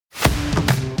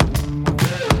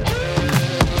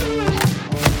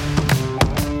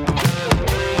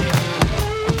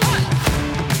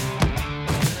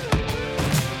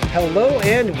Hello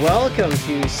and welcome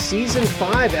to Season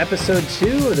 5, Episode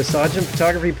 2 of the Sajin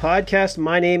Photography Podcast.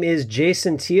 My name is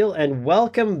Jason Teal and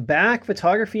welcome back,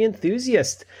 photography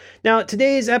enthusiast. Now,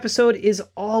 today's episode is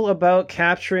all about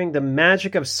capturing the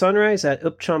magic of sunrise at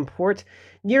Eupcheon Port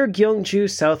near Gyeongju,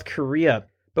 South Korea.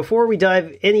 Before we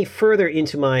dive any further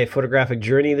into my photographic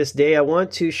journey this day, I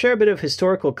want to share a bit of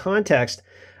historical context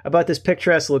about this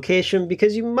picturesque location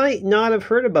because you might not have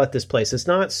heard about this place. It's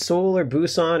not Seoul or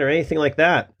Busan or anything like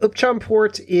that. Eupcheon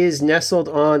Port is nestled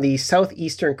on the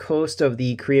southeastern coast of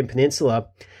the Korean peninsula.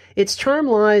 Its charm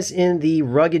lies in the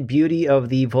rugged beauty of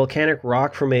the volcanic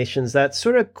rock formations that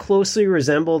sort of closely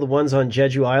resemble the ones on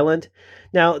Jeju Island.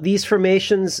 Now, these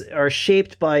formations are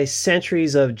shaped by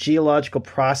centuries of geological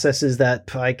processes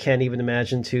that I can't even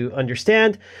imagine to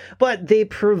understand, but they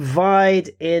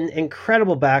provide an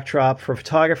incredible backdrop for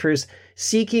photographers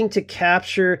seeking to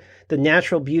capture the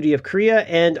natural beauty of Korea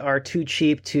and are too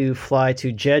cheap to fly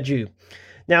to Jeju.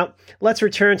 Now, let's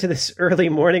return to this early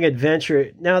morning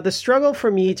adventure. Now, the struggle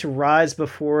for me to rise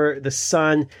before the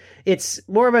sun, it's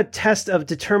more of a test of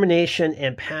determination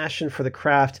and passion for the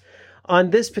craft. On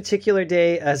this particular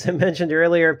day, as I mentioned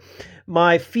earlier,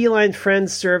 my feline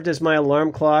friends served as my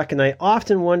alarm clock, and I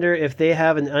often wonder if they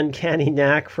have an uncanny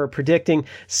knack for predicting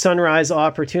sunrise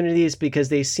opportunities because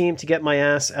they seem to get my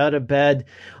ass out of bed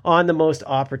on the most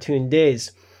opportune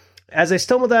days. As I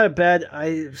stumbled out of bed,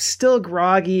 I'm still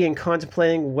groggy and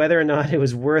contemplating whether or not it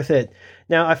was worth it.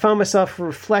 Now, I found myself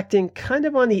reflecting kind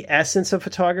of on the essence of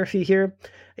photography here.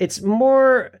 It's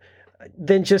more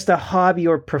than just a hobby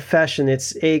or profession.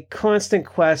 It's a constant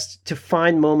quest to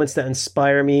find moments that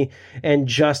inspire me and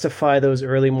justify those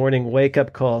early morning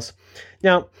wake-up calls.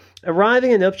 Now,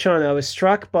 arriving in Eupcheon, I was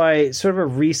struck by sort of a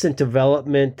recent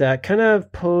development that kind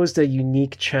of posed a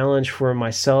unique challenge for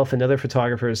myself and other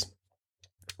photographers.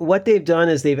 What they've done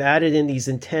is they've added in these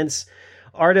intense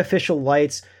artificial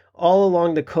lights all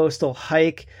along the coastal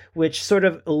hike, which sort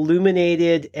of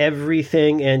illuminated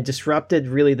everything and disrupted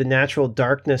really the natural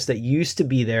darkness that used to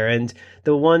be there. And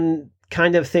the one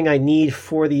kind of thing I need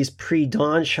for these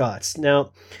pre-dawn shots.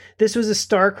 Now, this was a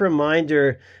stark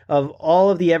reminder of all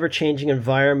of the ever-changing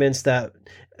environments that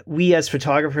we as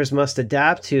photographers must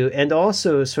adapt to, and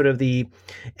also sort of the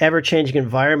ever-changing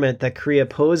environment that Korea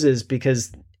poses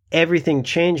because everything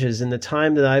changes. In the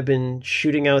time that I've been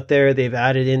shooting out there, they've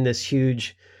added in this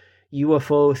huge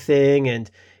UFO thing, and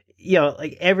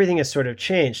like everything has sort of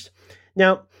changed.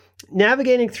 Now,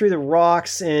 navigating through the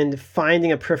rocks and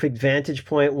finding a perfect vantage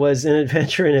point was an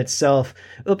adventure in itself.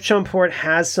 Eupcheon Port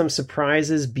has some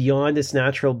surprises beyond its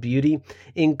natural beauty,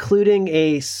 including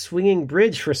a swinging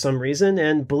bridge for some reason,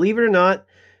 and believe it or not,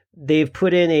 they've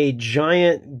put in a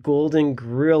giant golden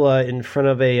gorilla in front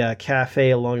of a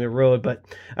cafe along the road, but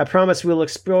I promise we'll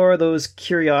explore those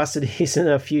curiosities in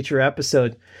a future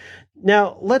episode.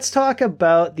 Now, let's talk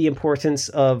about the importance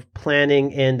of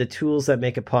planning and the tools that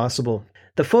make it possible.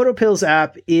 The PhotoPills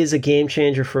app is a game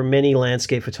changer for many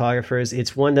landscape photographers.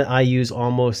 It's one that I use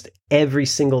almost every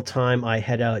single time I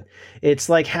head out. It's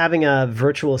like having a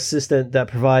virtual assistant that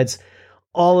provides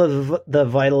all of the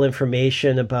vital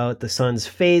information about the sun's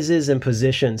phases and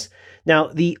positions. Now,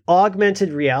 the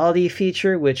augmented reality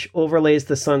feature, which overlays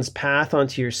the sun's path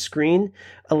onto your screen,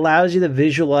 allows you to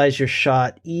visualize your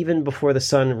shot even before the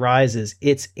sun rises.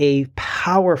 It's a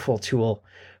powerful tool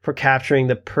for capturing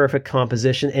the perfect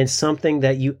composition and something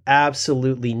that you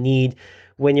absolutely need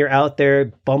when you're out there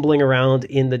bumbling around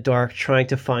in the dark trying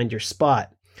to find your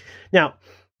spot. Now,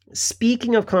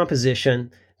 speaking of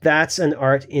composition, that's an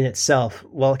art in itself.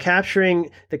 While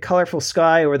capturing the colorful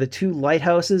sky or the two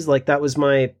lighthouses, like that was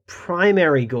my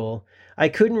primary goal, I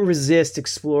couldn't resist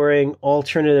exploring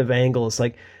alternative angles.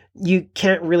 Like, you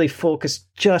can't really focus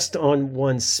just on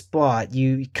one spot.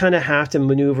 You kind of have to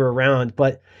maneuver around,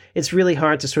 but it's really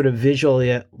hard to sort of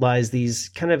visualize these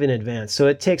kind of in advance. So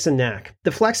it takes a knack. The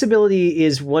flexibility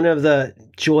is one of the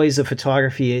joys of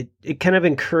photography. It kind of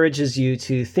encourages you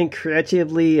to think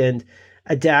creatively and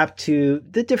adapt to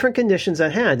the different conditions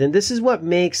at hand. And this is what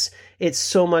makes it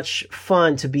so much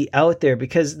fun to be out there,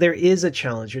 because there is a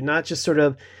challenge. You're not just sort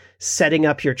of setting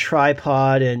up your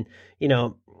tripod and,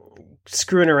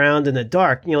 screwing around in the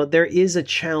dark. There is a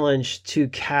challenge to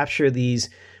capture these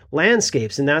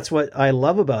landscapes, and that's what I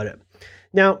love about it.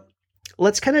 Now,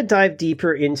 let's kind of dive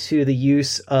deeper into the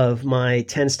use of my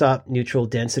 10-stop neutral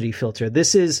density filter.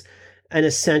 This is an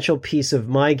essential piece of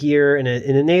my gear, and it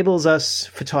enables us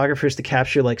photographers to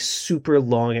capture like super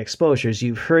long exposures.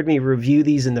 You've heard me review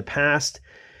these in the past,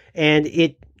 and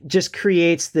it just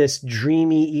creates this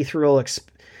dreamy ethereal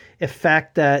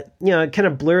effect that, it kind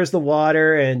of blurs the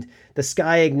water and the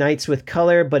sky ignites with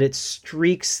color, but it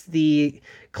streaks the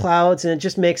clouds, and it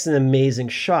just makes an amazing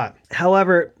shot.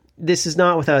 However, this is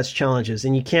not without its challenges,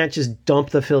 and you can't just dump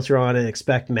the filter on and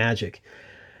expect magic.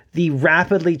 The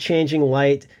rapidly changing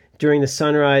light during the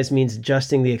sunrise means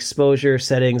adjusting the exposure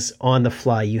settings on the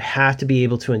fly. You have to be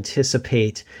able to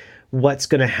anticipate what's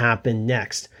going to happen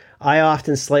next. I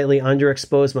often slightly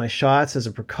underexpose my shots as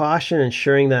a precaution,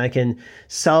 ensuring that I can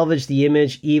salvage the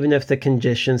image even if the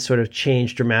conditions sort of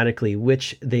change dramatically,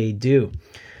 which they do.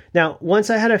 Now, once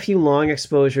I had a few long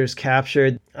exposures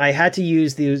captured, I had to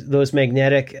use those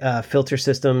magnetic filter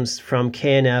systems from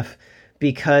K&F,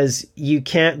 because you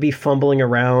can't be fumbling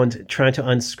around trying to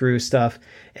unscrew stuff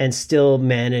and still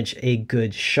manage a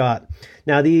good shot.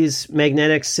 Now, these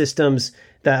magnetic systems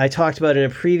that I talked about in a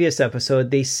previous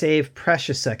episode, they save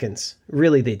precious seconds.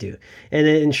 Really, they do. And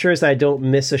it ensures that I don't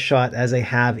miss a shot as I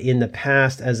have in the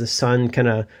past as the sun kind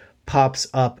of pops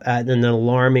up at an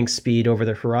alarming speed over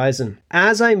the horizon.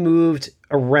 As I moved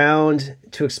around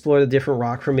to explore the different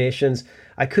rock formations,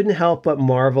 I couldn't help but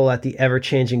marvel at the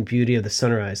ever-changing beauty of the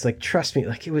sunrise. Like, trust me,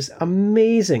 like, it was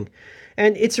amazing.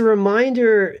 And it's a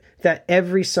reminder that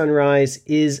every sunrise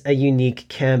is a unique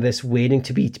canvas waiting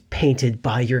to be painted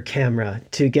by your camera,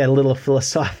 to get a little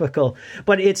philosophical.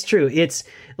 But it's true. It's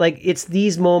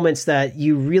these moments that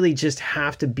you really just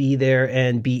have to be there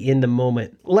and be in the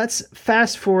moment. Let's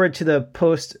fast forward to the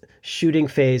post-shooting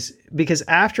phase, because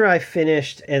after I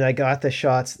finished and I got the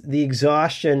shots, the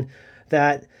exhaustion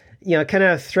that kind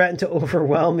of threatened to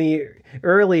overwhelm me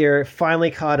earlier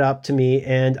finally caught up to me,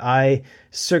 and I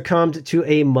succumbed to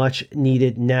a much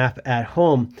needed nap at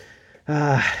home.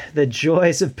 The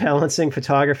joys of balancing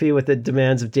photography with the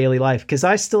demands of daily life, because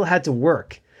I still had to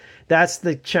work. That's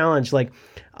the challenge. Like,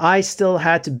 I still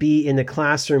had to be in the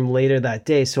classroom later that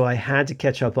day, so I had to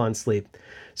catch up on sleep.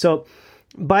 So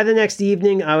by the next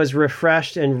evening, I was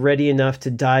refreshed and ready enough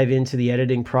to dive into the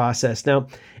editing process. Now,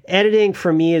 editing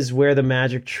for me is where the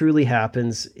magic truly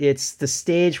happens. It's the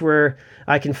stage where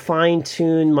I can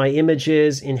fine-tune my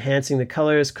images, enhancing the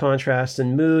colors, contrast,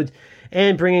 and mood,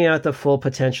 and bringing out the full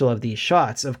potential of these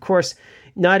shots. Of course,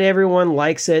 not everyone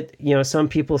likes it. Some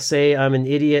people say I'm an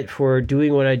idiot for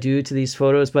doing what I do to these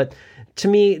photos, but to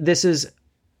me, this is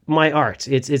my art.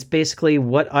 It's basically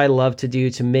what I love to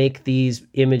do, to make these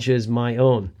images my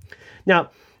own. Now,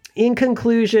 in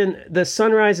conclusion, the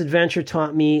sunrise adventure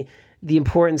taught me the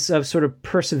importance of sort of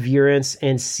perseverance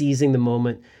and seizing the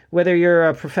moment. Whether you're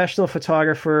a professional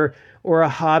photographer or a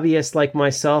hobbyist like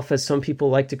myself, as some people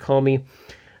like to call me,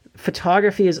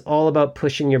 photography is all about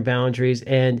pushing your boundaries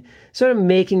and sort of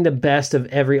making the best of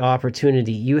every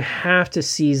opportunity. You have to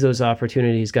seize those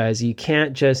opportunities, guys. You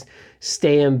can't just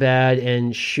stay in bed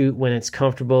and shoot when it's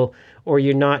comfortable, or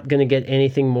you're not going to get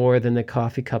anything more than the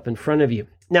coffee cup in front of you.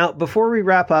 Now, before we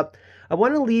wrap up, I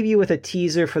want to leave you with a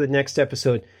teaser for the next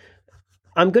episode.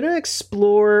 I'm going to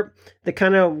explore the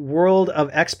kind of world of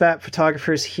expat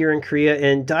photographers here in Korea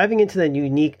and diving into the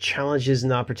unique challenges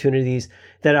and opportunities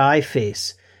that I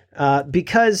face.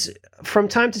 Because from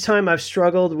time to time, I've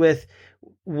struggled with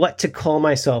what to call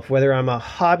myself, whether I'm a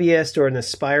hobbyist or an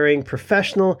aspiring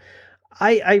professional.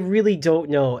 I really don't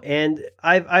know. And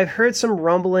I've heard some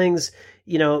rumblings,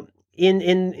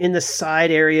 in the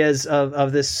side areas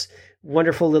of this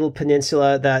wonderful little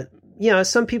peninsula that,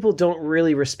 some people don't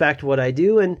really respect what I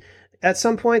do. And at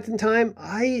some point in time,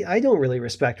 I don't really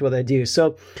respect what I do.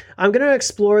 So I'm going to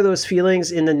explore those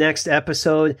feelings in the next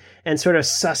episode and sort of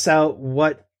suss out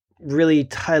what really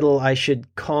title I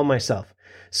should call myself.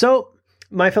 So,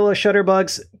 my fellow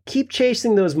shutterbugs, keep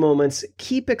chasing those moments,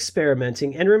 keep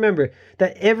experimenting, and remember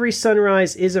that every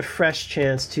sunrise is a fresh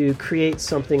chance to create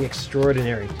something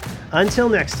extraordinary. Until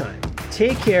next time,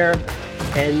 take care,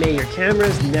 and may your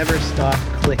cameras never stop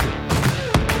clicking.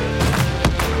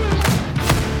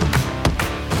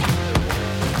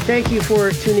 Thank you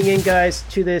for tuning in, guys,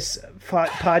 to this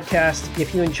podcast.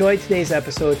 If you enjoyed today's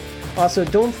episode, also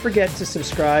don't forget to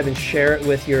subscribe and share it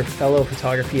with your fellow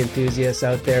photography enthusiasts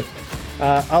out there.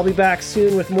 I'll be back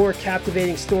soon with more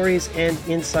captivating stories and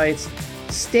insights.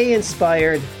 Stay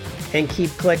inspired and keep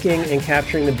clicking and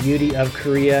capturing the beauty of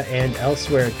Korea and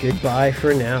elsewhere. Goodbye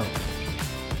for now.